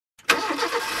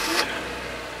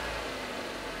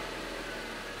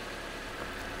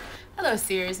Hello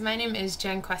Sears, my name is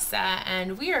Jen Cuesta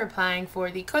and we are applying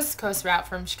for the Coast to Coast route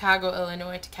from Chicago,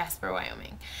 Illinois to Casper,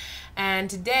 Wyoming. And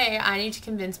today I need to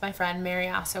convince my friend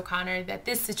MaryAlice O'Connor that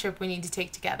this is a trip we need to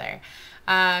take together.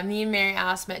 Me and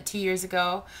MaryAlice met 2 years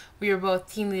ago. We were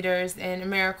both team leaders in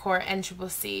AmeriCorps and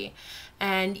CCC.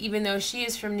 And even though she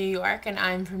is from New York and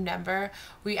I'm from Denver,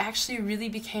 we actually really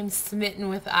became smitten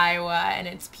with Iowa and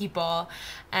its people.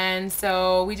 And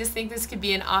so we just think this could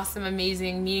be an awesome,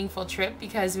 amazing, meaningful trip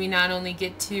because we not only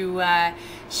get to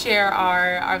share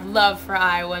our love for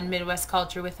Iowa and Midwest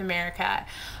culture with America,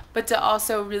 but to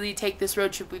also really take this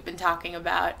road trip we've been talking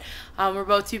about. We're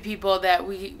both two people that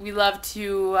we love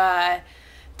to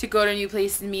go to new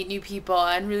places and meet new people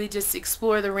and really just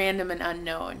explore the random and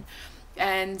unknown.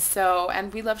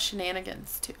 And we love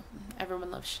shenanigans too.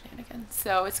 Everyone loves shenanigans.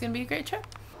 So it's going to be a great trip.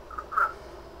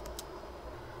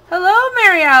 Hello,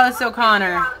 MaryAlice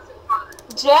O'Connor.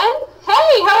 Jen?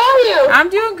 Hey, how are you? I'm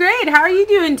doing great. How are you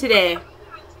doing today?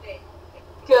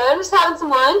 Good. Just having some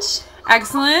lunch.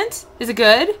 Excellent. Is it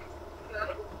good?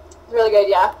 Really good,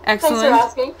 yeah. Excellent.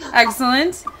 Thanks for asking.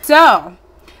 Excellent. So,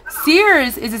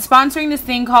 Sears is sponsoring this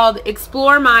thing called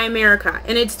Explore My America,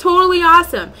 and it's totally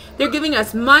awesome. They're giving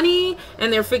us money,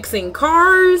 and they're fixing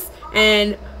cars,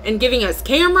 and giving us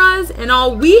cameras, and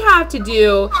all we have to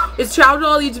do is travel to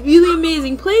all these really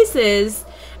amazing places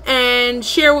and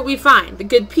share what we find. The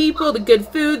good people, the good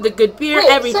food, the good beer,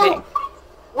 everything. So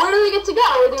where do we get to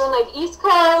go? We're doing like East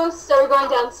Coast, are we going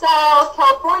down south,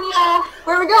 California?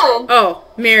 Where are we going? Oh,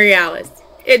 MaryAlice.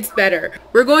 It's better.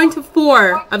 We're going to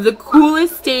 4 of the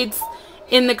coolest states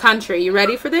in the country. You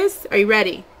ready for this? Are you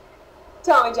ready?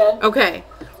 Tell me, Jen. Okay.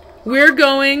 We're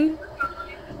going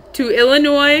to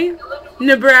Illinois,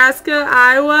 Nebraska,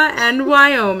 Iowa, and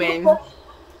Wyoming.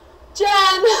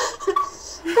 Jen!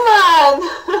 Come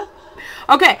on!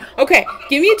 Okay.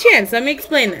 Give me a chance. Let me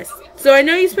explain this. So I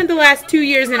know you spent the last 2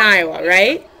 years in Iowa,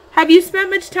 right? Have you spent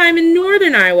much time in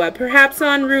northern Iowa, perhaps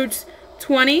on Route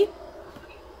 20?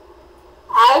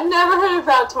 I've never heard of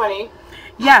Route 20.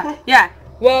 Yeah.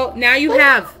 Well, now you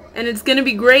have, and it's going to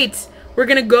be great. We're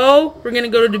going to go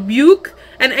to Dubuque,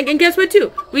 and guess what,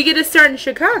 too? We get to start in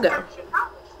Chicago.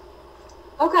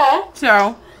 Okay.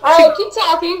 So. Alright, keep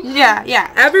talking.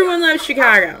 Yeah. Everyone loves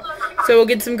Chicago. So we'll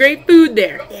get some great food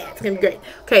there. Yeah, it's going to be great.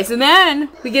 Okay, so then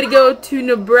we get to go to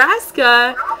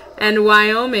Nebraska and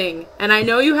Wyoming. And I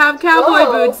know you have cowboy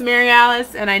boots,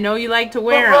 MaryAlice, and I know you like to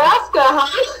wear them. Nebraska,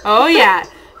 huh? Oh, yeah.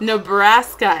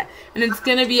 Nebraska. And it's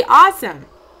going to be awesome.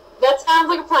 That sounds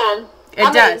like a plan.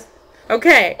 It does.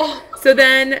 Okay. So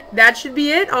then that should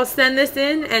be it. I'll send this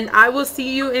in, and I will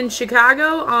see you in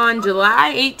Chicago on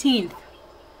July 18th.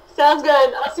 Sounds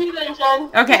good. I'll see you then, Jen.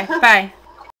 Okay, bye.